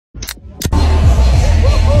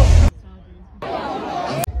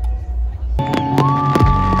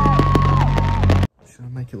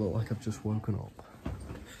I've just woken up.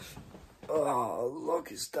 Oh, look,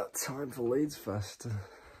 it's that time for Leeds Fest.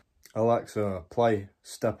 Alexa, play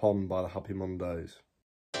Step On by the Happy Mondays.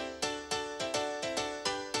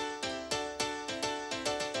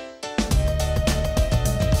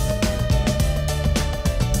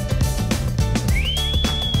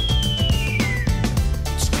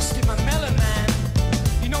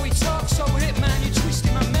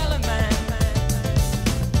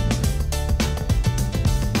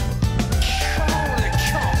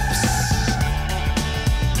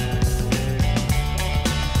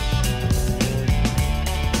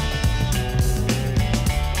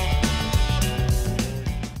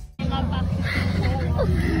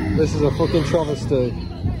 This is a fucking travesty.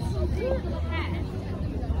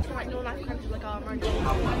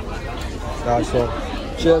 Nice one.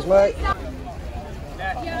 Cheers, mate.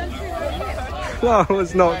 No,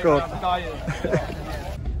 it's not good.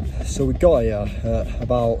 So we got here at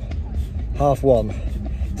about 1:30.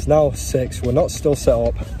 It's now 6. We're not still set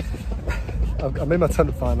up. I'm in my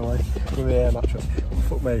tent finally with my air mattress.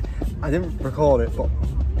 Fuck me. I didn't record it, but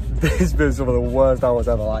this has been some of the worst hours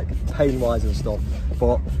ever, like pain-wise and stuff.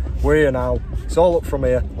 But we're here now. It's all up from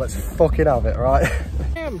here. Let's fucking have it, right?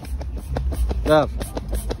 Dev. Yeah.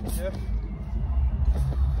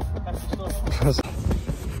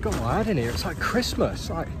 I've got my head in here. It's like Christmas.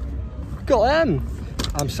 Like, got them.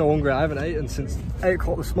 I'm so hungry. I haven't eaten since 8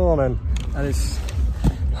 o'clock this morning, and it's.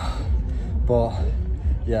 But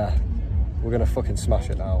yeah, we're gonna fucking smash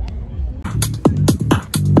it now.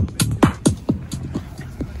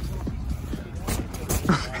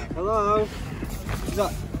 Hello. Is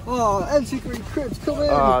that? Oh, empty green cribs, come in!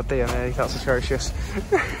 Oh dear me, that's atrocious.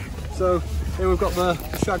 So here we've got the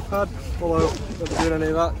shag pad, although we're not doing any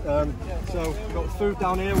of that. So we've got the food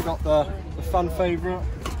down here, we've got the fan favourite,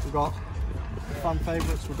 we've got the fan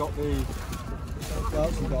favourites, we've got the what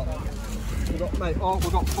else we've got mate, oh,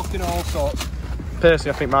 we've got fucking all sorts.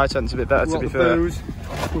 Personally, I think my tent's a bit better, to be fair. Booze,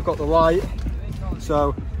 we've got the light,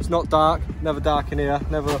 so it's not dark, never dark in here,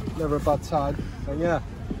 never a bad time. And yeah,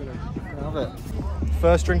 we're gonna have it.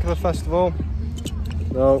 First drink of the festival.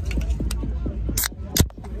 No.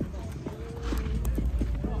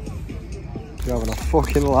 You're having a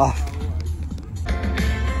fucking laugh.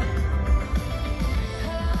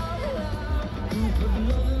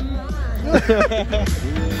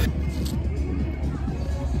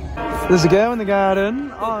 There's a girl in the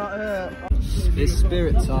garden. Oh, It's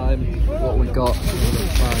spirit time. What we've got.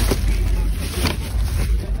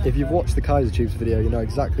 If you've watched the Kaiser Tubes video, you know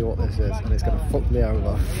exactly what this is, and it's going to fuck me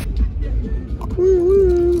over.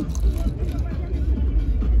 Woo-woo.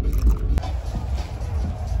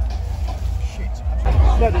 Shit.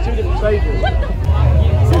 no, they're two different flavors.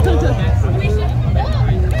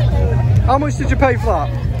 How much did you pay for that?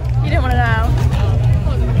 You don't want to know.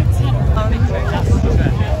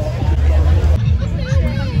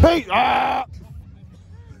 Hey!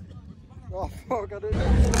 Oh fuck, I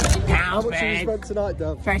didn't. How much did you spend tonight,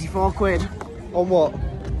 Dev? 34 quid. On what?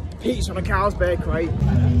 Pizza on a cow's bakery.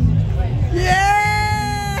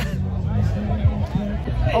 Yeah!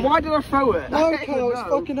 Oh, why did I throw it? No, Kyle, it's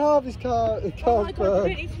fucking Harvey's car. Oh my god,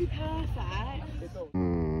 it needs to be perfect.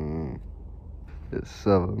 It's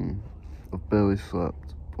 7. I've barely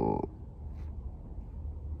slept, but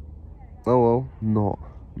oh well, not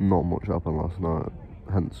much happened last night,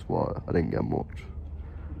 hence why I didn't get much.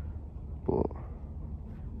 But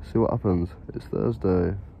see what happens. It's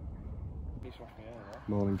Thursday.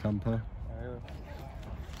 Morning, camper.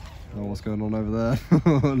 Oh, what's going on over there?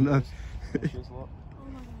 Oh no. Oh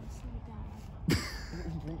my god, slow down.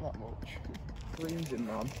 Drink that much. Cleans in,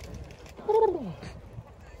 man.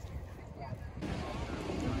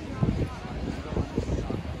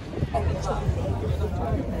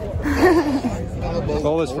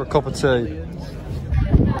 All this for a cup of tea.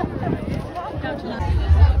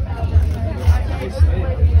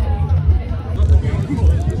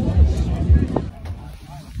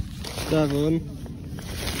 Devon.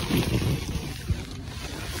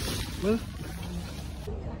 Well,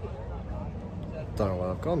 don't know where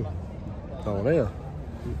I've gone. No one here.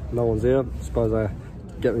 No one's here. Suppose I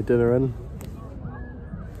get me dinner in.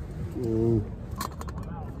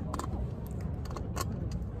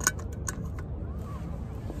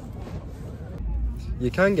 You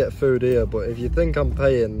can get food here, but if you think I'm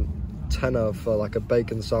paying tenner for like a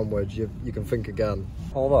bacon sandwich, you can think again.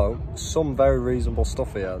 Although, some very reasonable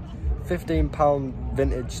stuff here. £15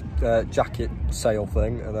 vintage jacket sale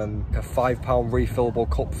thing, and then a £5 refillable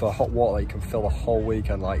cup for hot water that you can fill the whole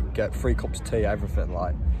weekend, like get 3 cups of tea, everything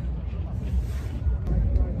like.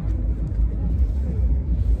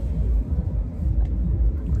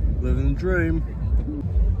 Living the dream.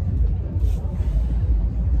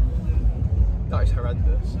 That is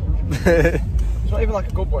horrendous. It's not even like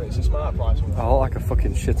a good one, it's a smart price one. I look like a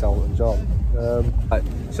fucking shit Elton John. Right,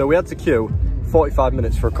 so we had to queue 45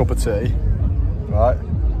 minutes for a cup of tea. Right.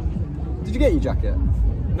 Did you get your jacket?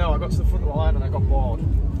 No, I got to the front of the line and I got bored.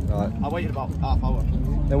 Right. I waited about half hour.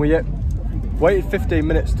 Then we waited 15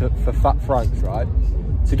 minutes for Fat Frank's, right?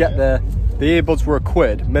 To get there, the earbuds were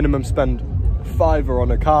 £1, minimum spend £5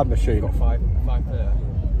 on a card machine. Got five pair.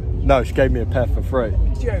 No, she gave me a pair for free.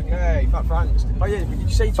 Joke, hey, Fat Frank's. Oh yeah, but did you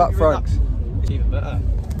say to Fat Frank's. It's even better.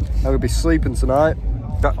 I'm gonna be sleeping tonight.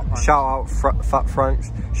 Shout out Fat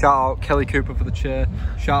Frank's. Shout out Kelly Cooper for the chair.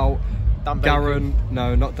 Shout out Dan Garen.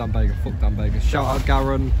 No, not Dan Baker. Fuck Dan Baker. Shout out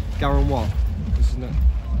Garen. Garen what? Isn't it?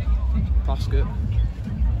 Basket.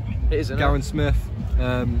 It is, isn't Garen it? Smith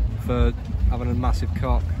for having a massive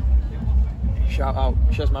cock. Shout out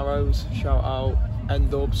Shez Marrows. Shout out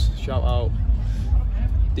N-Dubs. Shout out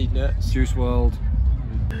Deed Nuts. Juice World.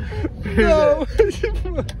 No!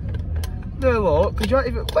 No, look, could you not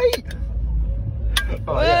even wait?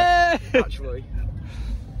 Oh, yeah. Actually.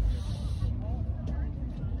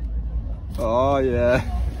 Oh yeah.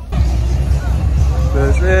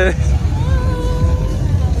 There's this.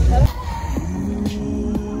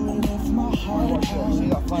 See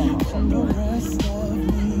that flame?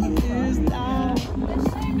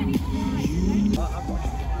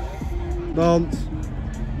 Nonce.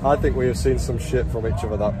 I think we have seen some shit from each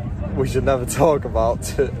other that we should never talk about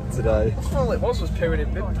today. All it was pooing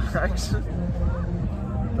in bin bags.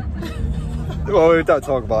 Well, we don't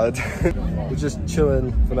talk about it. We're just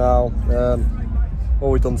chilling for now. What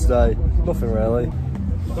we've done today, nothing really.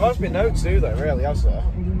 There has been no to though, really, has there?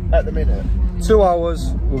 At the minute. 2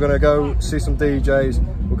 hours, we're gonna go see some DJs,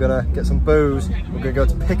 we're gonna get some booze, we're gonna go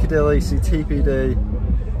to Piccadilly, see TPD,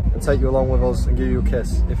 and take you along with us and give you a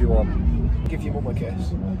kiss if you want. Give your mum a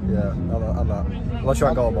kiss. Yeah, I'm that. Unless you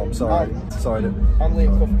ain't got a mum, sorry. Sorry, dude. And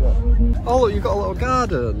Liam Cuthbert. Oh look, you've got a little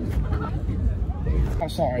garden. I'm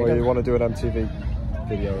sorry. Or you want to do an MTV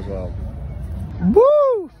video as well?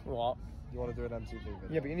 Woo! What? You want to do an MTV video?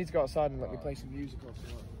 Yeah, but you need to go outside and let me play some music or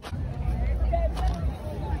something.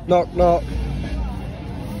 Knock, knock.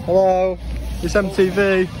 Hello, it's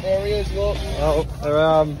MTV. There he is, look. Oh, there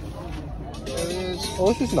I am. There he is. Oh,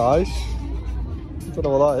 this is nice. I don't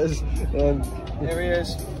know what that is. There he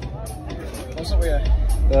is. What's up with you?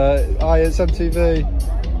 Hi, it's MTV.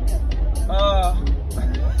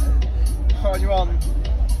 What do you want?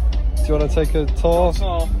 Do you want to take a tour? You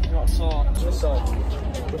want a tour? This one.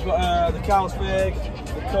 We've got the Carlsberg,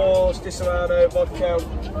 the Coors, Disaronno, Vodka,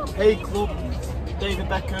 Hey Club, David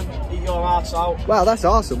Beckham, Eat Your Hearts Out. Wow, that's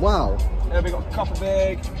awesome, wow. We've got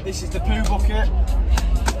Copperberg, this is the poo bucket,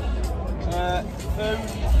 food,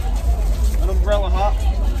 an umbrella hat,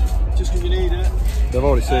 just because you need it. They've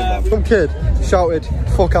already seen that. Some kid shouted,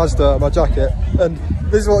 fuck Asda at my jacket, and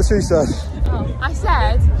this is what she said. Oh, I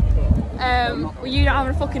said, well, you don't have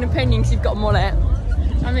a fucking opinion because you've got a mullet.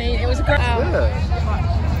 I mean, it was a great... Yeah.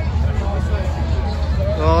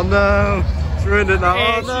 Oh no, it's ruined it now.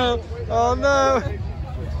 Oh no, oh no.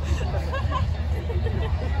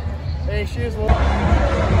 Hey, she's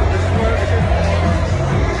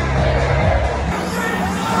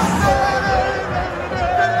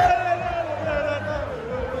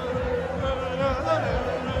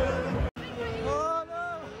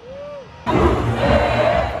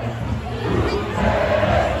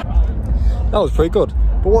That was pretty good.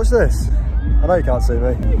 But watch this. I know you can't see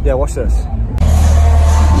me. Yeah, watch this.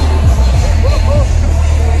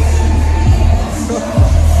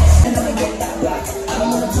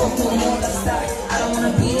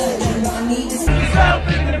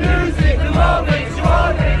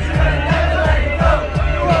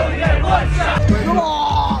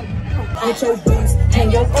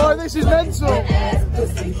 Oh, this is mental!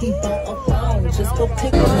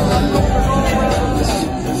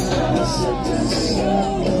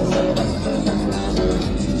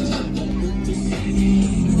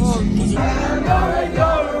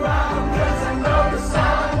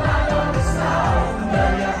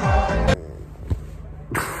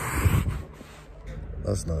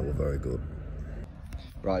 Last night were very good.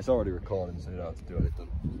 Right, it's already recording, so you don't have to do anything.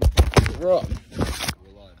 Right.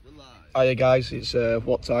 Hiya guys, it's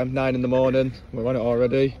what time? 9 in the morning. We're on it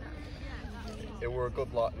already. It were a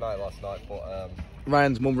good night last night, but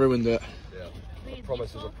Ryan's mum ruined it. yeah, a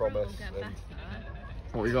promise is a promise. And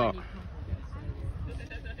What we got?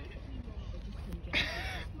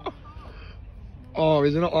 Oh,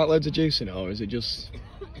 is it not like loads of juice in it, or is it just...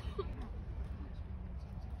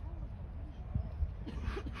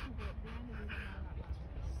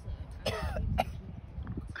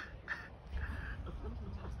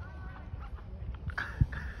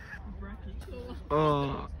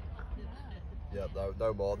 Oh. Yeah,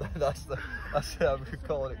 no more. That's it. I'm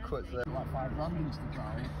calling it quits there.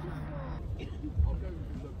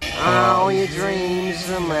 All your dreams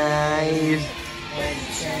are made.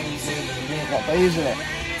 What day is it?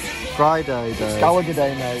 Friday day. It's Gallagher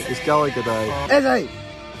Day, mate. It's Gallagher Day. Is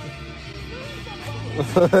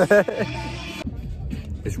it?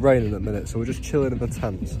 It's raining at the minute, so we're just chilling in the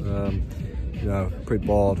tent. You know, pretty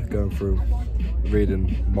bored going through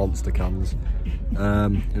reading monster cans.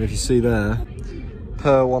 And if you see there,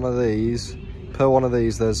 per one of these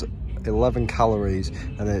there's 11 calories,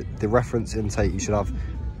 and the reference intake you should have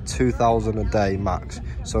 2,000 a day max.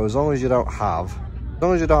 So as long as you don't have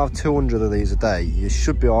 200 of these a day, you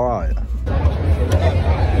should be all right.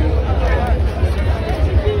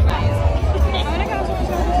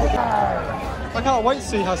 I can't wait to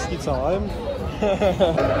see Husky time.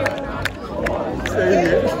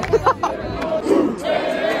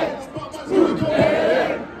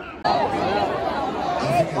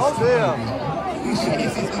 Oh dear.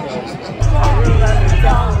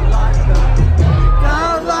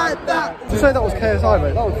 Did you say that was KSI,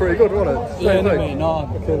 mate? That was pretty good, wasn't it? Yeah, anyway, no.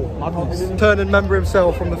 Madness. Turning member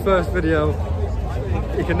himself from the first video.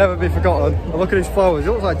 He can never be forgotten. And look at his flowers. He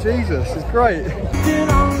looks like Jesus. It's great.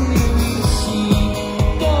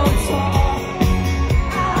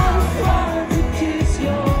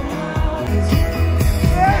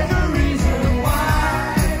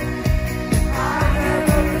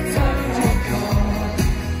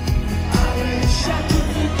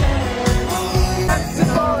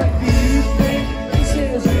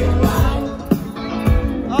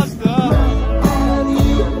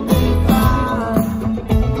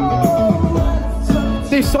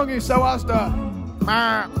 This song is so Asda.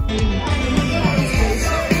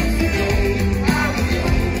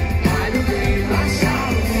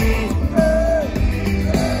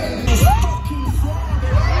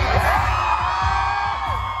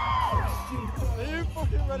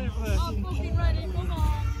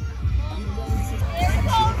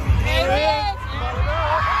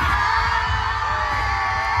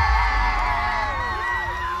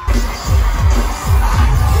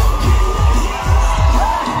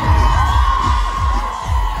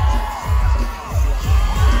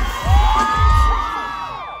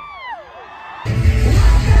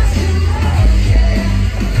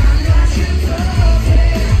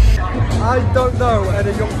 I don't know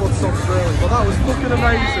any Youngblood songs really, but that was fucking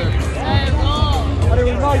amazing. And it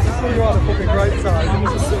was nice to see you had a fucking great time.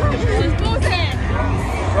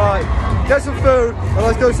 Right, get some food and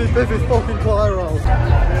let's go see Biffy's fucking Clyro.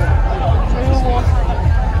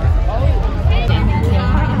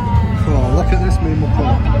 Come on, look at this me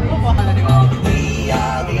muppet. We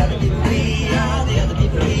are the other people, we are the other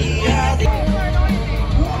people, we are the...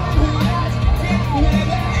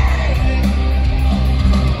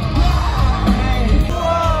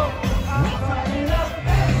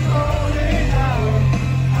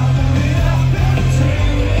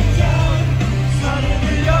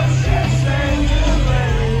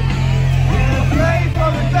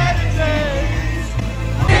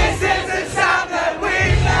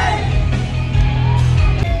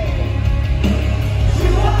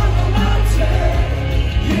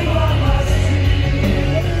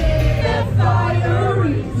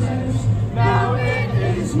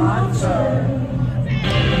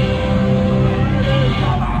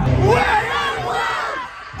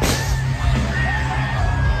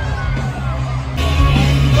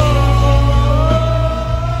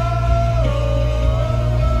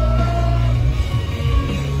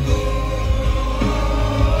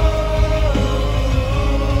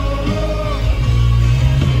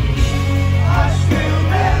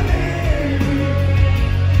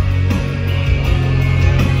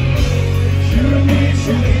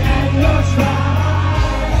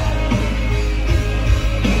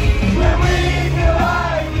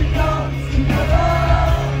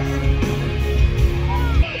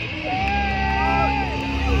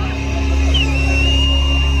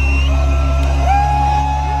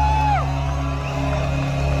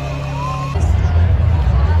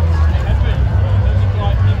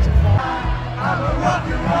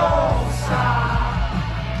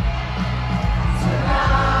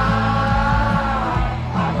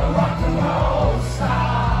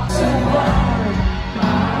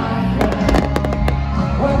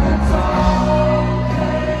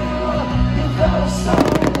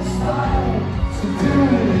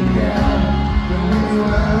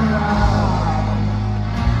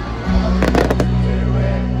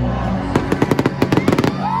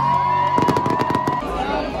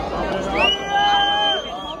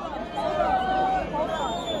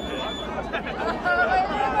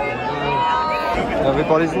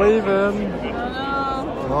 Everybody's leaving.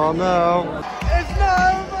 Oh no. It's not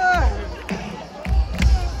over!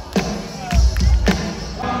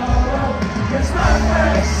 It's not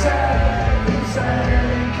necessary,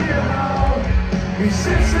 saying you know. He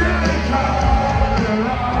sits in the car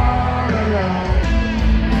alone.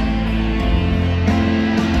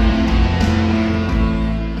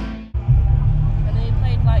 And then he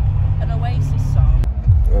played like an Oasis song.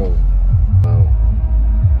 Oh.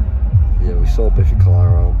 Yeah, we saw Biffy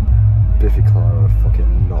Clyro. Biffy Clyro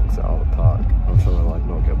fucking knocks it out of the park. I'm trying to like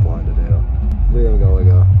not get blinded here. Liam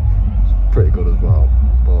Gallagher is pretty good as well.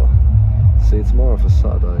 But see you tomorrow for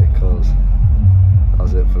Saturday, because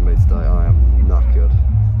that's it for me today. I am knackered.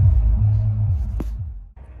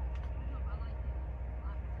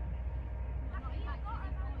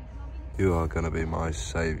 You are gonna be my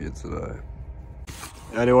saviour today.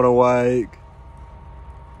 Anyone awake?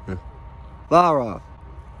 Yeah. Lara?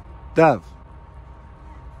 Dev?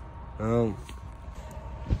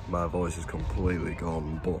 My voice is completely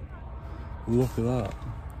gone, but look at that.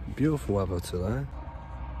 Beautiful weather today.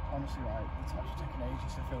 Honestly, like, it's actually taken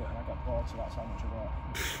ages to fill it and I got bored, so that's how much I got.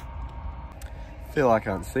 Feel like I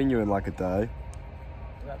haven't seen you in like a day.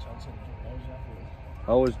 That's how I'm saying it.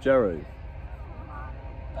 How was Jerry?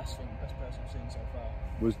 Best person I've seen so far.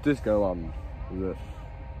 Was Disco Land? Was it?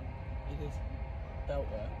 It is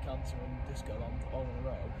Belter, Cancer and Disco Land all in a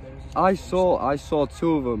row. I saw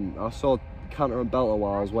two of them. I saw Cantor and Belter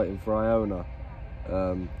while I was waiting for Iona.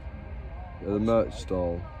 At the merch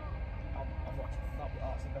stall. I've watched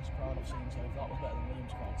that's the best crowd I've seen so far. That was better than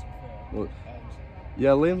Liam's crowd to be fair. Well, yeah,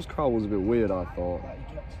 Liam's crowd was a bit weird, I thought. Like,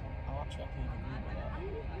 I actually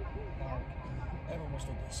agree with that. Like, everyone was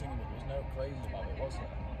stood there singing it, there was no crazy about it, was there?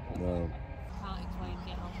 No. Can't explain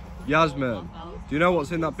it. Yasmin, do you know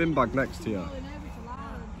what's in that bin bag next to you?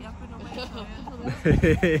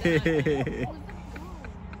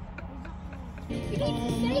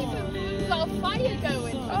 We've got a fire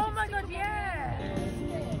going. Oh my god, yeah!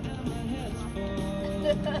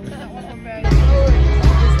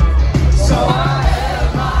 So I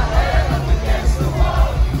held my head up against the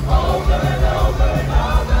wall, over and over and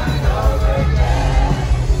over and over again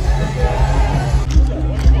and again.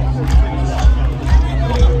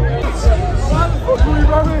 Why the fuck are we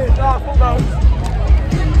running? Fuck no.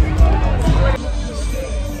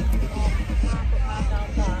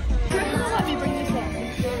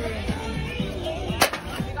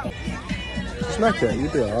 Just neck it,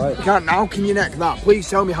 you'd be alright. You can't now, can you neck that? Please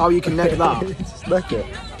tell me how you can neck that. Just neck it.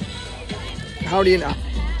 How do you neck?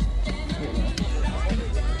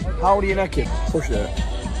 How do you neck it? Push it.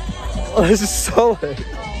 Oh, this is solid.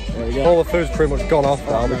 There you go. All the food's pretty much gone off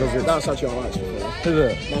now because it's... That's actually alright. Is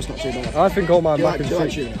it? That's not too bad. I think all my Do you mac and like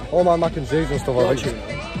cheese... tuna? all my mac and cheese and stuff, Do you I like think...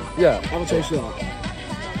 tuna? Yeah. Have a taste of that.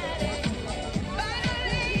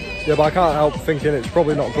 Yeah, but I can't help thinking it's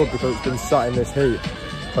probably not good because it's been sat in this heat.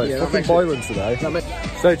 But it's Yeah, that fucking makes boiling today.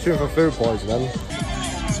 Stay tuned for food poisoning.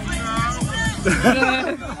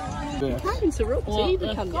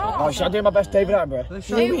 Oh, shall I do my best David Attenborough?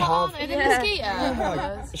 Here we have.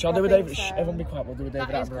 Shall I do a David? Everyone be quiet. We'll do a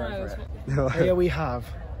David Attenborough over it. Here we have,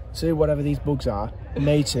 see whatever these bugs are,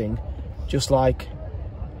 mating, just like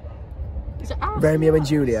Romeo and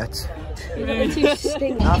Juliet. I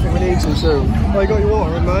think we need some soon. Oh, you got your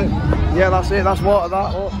water in, mate? Yeah, that's it. That's water.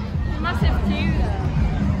 That. Massive tuna.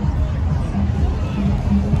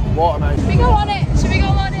 Water, mate. Should we go on it? Should we go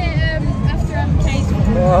on it after taste?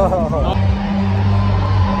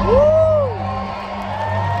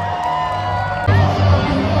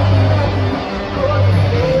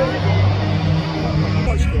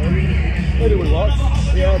 Anyone watch?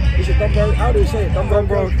 Yeah. Is it Dumbro? How do you say it?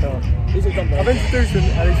 Dumbro. Is it Dumbro? I've introduced him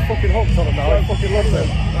and he's fucking hooked on him now. I fucking love him.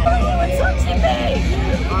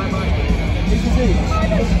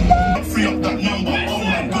 Free up that number, oh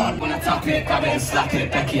my god. When I tap it, grab it and slap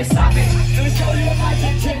it, Becky a savage. Let me show you a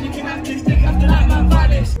magic trick, you can actually stick after that man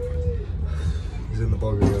vanish. He's in the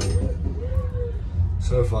bog again.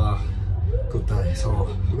 So far, good day.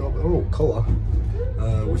 So we've got colour.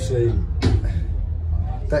 We've seen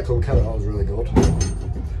Declan Kennett, that was really good.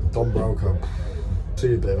 Don Broker,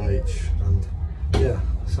 see a bit of H, and yeah,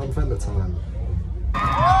 Sam Fender time.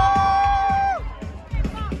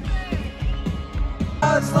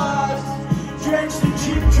 Drenched in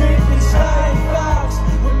cheap drink inside facts. A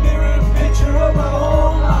mirrored picture of my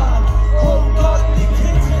whole life. Oh God, the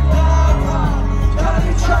kids in that. Can't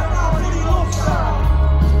you check how good he looks like?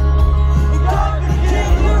 The God, the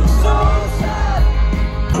kid looks so sad.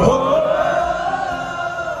 Oh.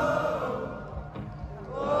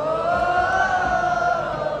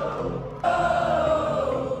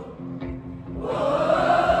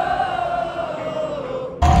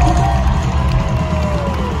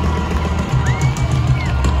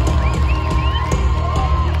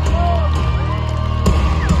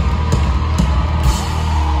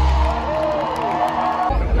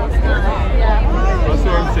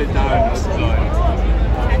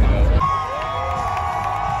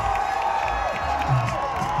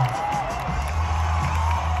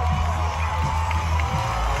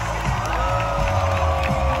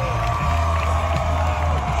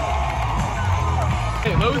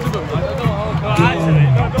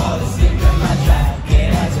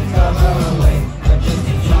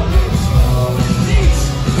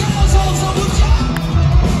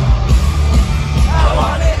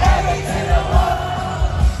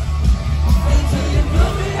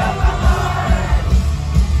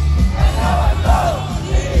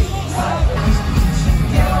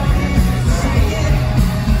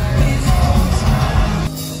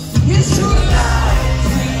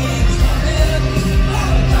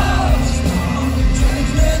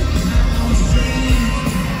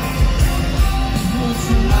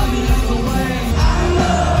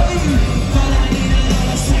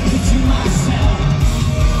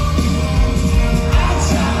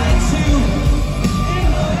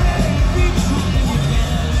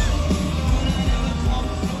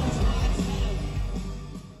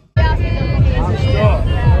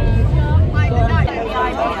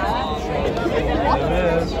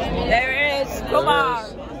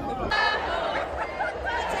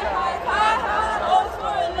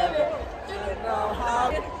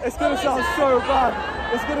 It's gonna sound so bad.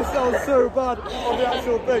 It's gonna sound so bad on the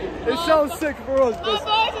actual thing. It sounds sick for us, but...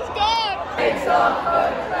 My voice is gone! It's all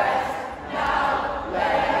good rest. Now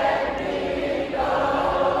let me go.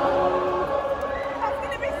 That's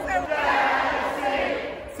gonna be so dancing,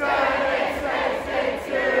 turning sensing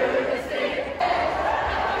to the sea.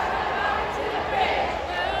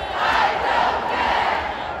 I don't care.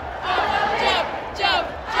 Jump, jump,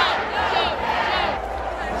 jump, jump, jump.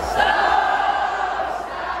 So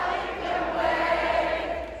sliding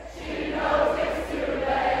away. She knows it's too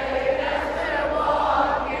late as they're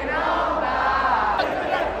walking on by.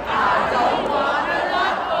 I don't wanna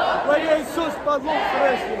love for We're getting such bad luck for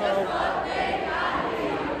this, you know.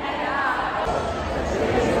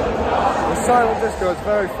 The silent disco is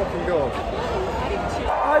very fucking good.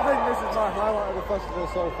 I think this is my highlight of the festival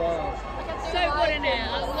so far. so good in it.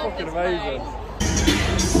 I love Fucking this amazing.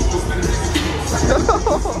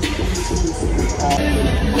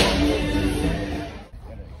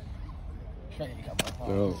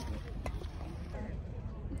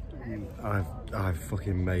 I've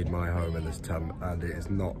fucking made my home in this tent and it is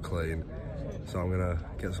not clean, so I'm gonna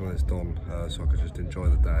get some of this done so I can just enjoy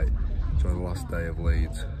the day, enjoy the last day of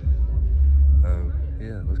Leeds.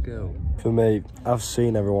 Yeah, let's go. For me, I've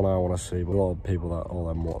seen everyone I want to see, but a lot of people that all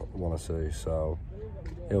them want to see, so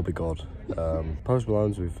it'll be good. Post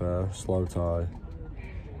Malone's with Slow Tie.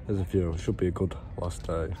 There's a few. Should be a good last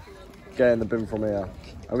day. Get in the bin from here.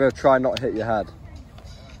 I'm gonna try not to hit your head.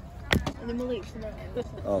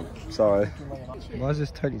 Oh, sorry. Why does this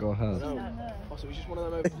tent go ahead? Also, it's just one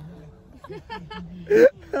of them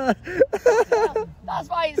That's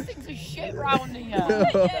why it stinks of shit round here.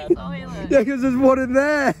 Yeah, because there's one in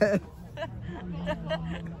there.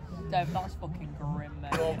 Dave, that's fucking grim,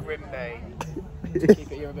 mate. You're grim, mate.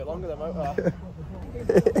 Keep it here a bit longer, then, won't I?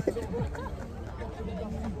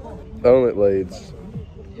 Own it, Leeds.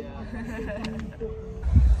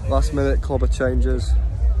 Last minute clubber changes.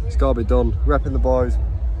 It's got to be done. Repping the boys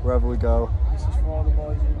wherever we go. This is for all the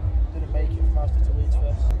boys who didn't make it from Asda to Leeds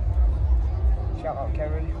first. Shout out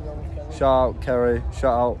Kerry. We all love Kerry. Shout out Kerry.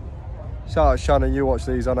 Shout out Shannon. You watch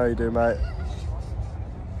these, I know you do, mate.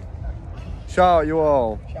 Shout out you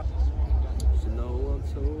all. So no one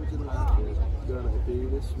told you life was gonna be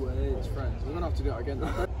this way. It's friends. We're gonna have to do it again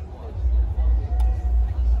now.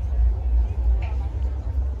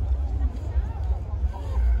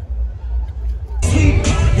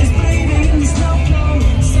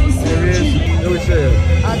 Here he is. Who is it?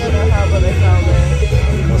 I don't know how, but they found it.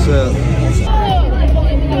 That's it.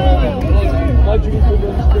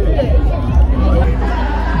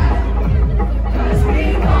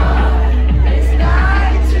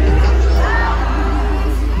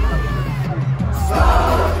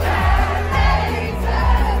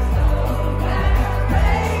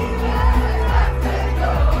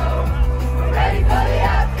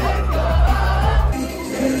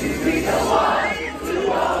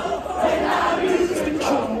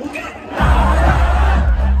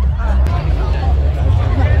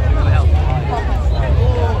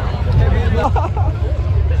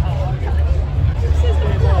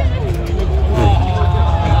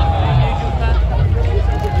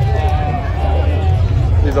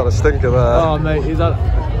 He's had a stinker there. Oh, mate, he's had.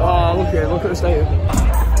 Oh, look at him, look at the state of him.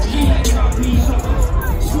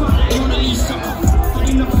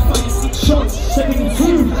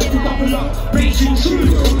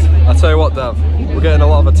 I tell you what, Dev, we're getting a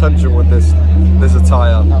lot of attention with this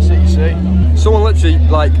attire. That's it, you see. Someone literally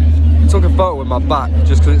like took a photo with my back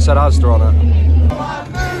just because it said Asda on it.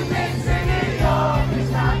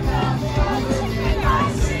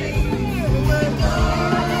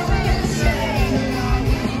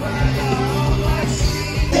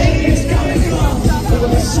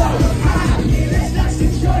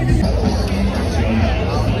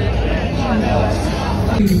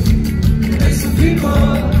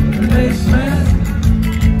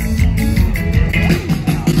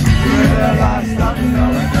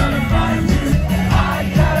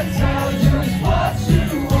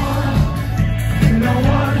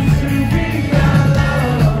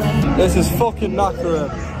 This is fucking knackering.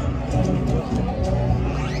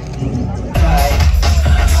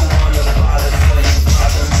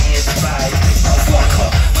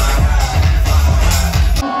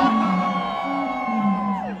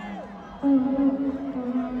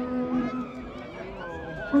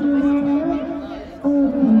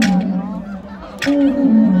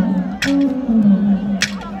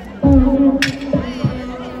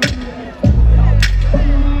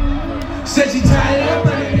 Said she tired of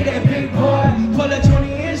running to that big boy. Pull a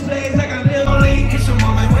 20-inch blades like I live on Leeds. It's a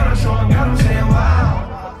moment when I'm showing God, I'm saying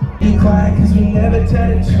wow. Be quiet cause we never tell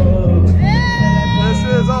the truth.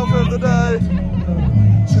 is outfit of the day.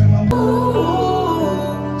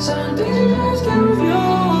 Some days get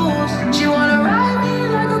confused. She wanna ride me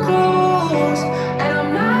like a cruise, and I'm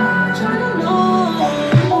not trying to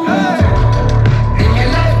lose. Then you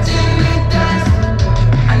left in me dust,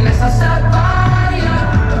 unless I sat by you.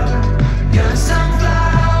 You're a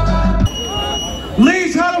sunflower.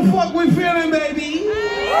 Leeds, how the fuck we feeling, baby?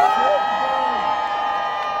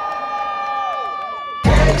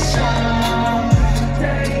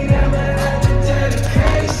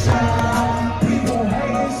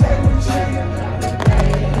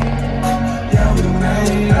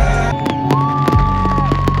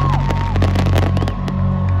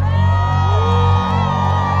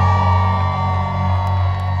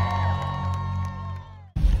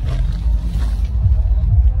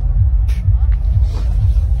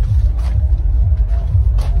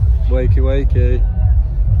 Wakey, wakey.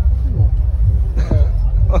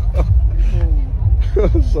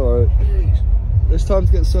 Sorry. It's time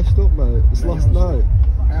to get sussed up, mate. It's last night.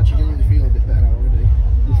 I actually genuinely feel a bit better now already.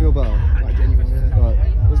 You feel better? Like genuinely, yeah. Right,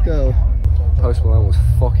 let's go. Post Malone was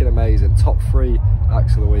fucking amazing. Top 3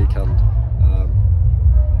 acts of the weekend.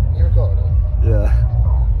 You recorded it? Yeah.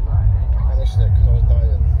 I missed it because I was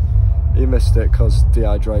dying. He missed it because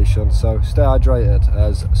dehydration. So stay hydrated,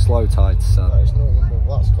 as Slow Tide said. No, it's nothing,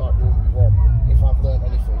 but that's like rule 1. If I've learned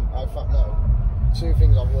anything, in fact, no. 2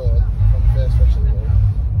 things I've learned from the first stretch of the week.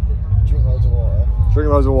 Drink loads of water. Drink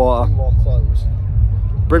loads of water. Bring warm clothes.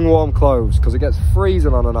 Bring warm clothes, because it gets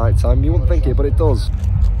freezing on a night time. You wouldn't think it, but it does.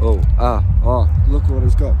 Oh, look what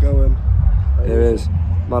he's got going. Here he is,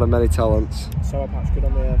 man of many talents. Sour patch good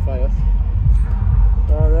on the fire.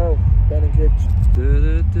 Oh no, Ben and kids.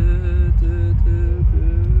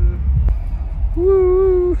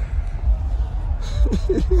 Woo!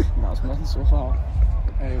 That's nothing so far.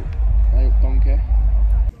 Hey, donkey.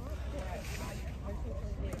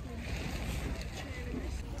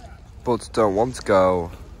 But don't want to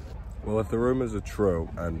go. Well, if the rumours are true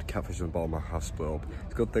and Catfish and Bottom have split up,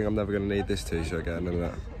 it's a good thing I'm never going to need this t-shirt again, isn't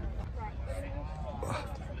it?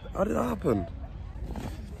 How did that happen?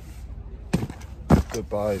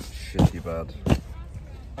 Goodbye, shitty bed.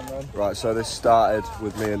 Right, so this started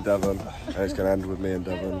with me and Devon, and it's going to end with me and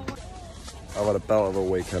Devon. I've had a belt of a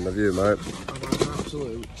weekend, have you, mate? I've had an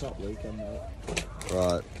absolute top weekend, mate.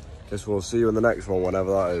 Right, guess we'll see you in the next one,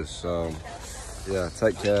 whenever that is. So, yeah,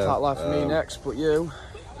 take care. That life for me next, but you.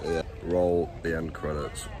 Yeah, roll the end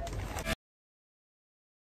credits.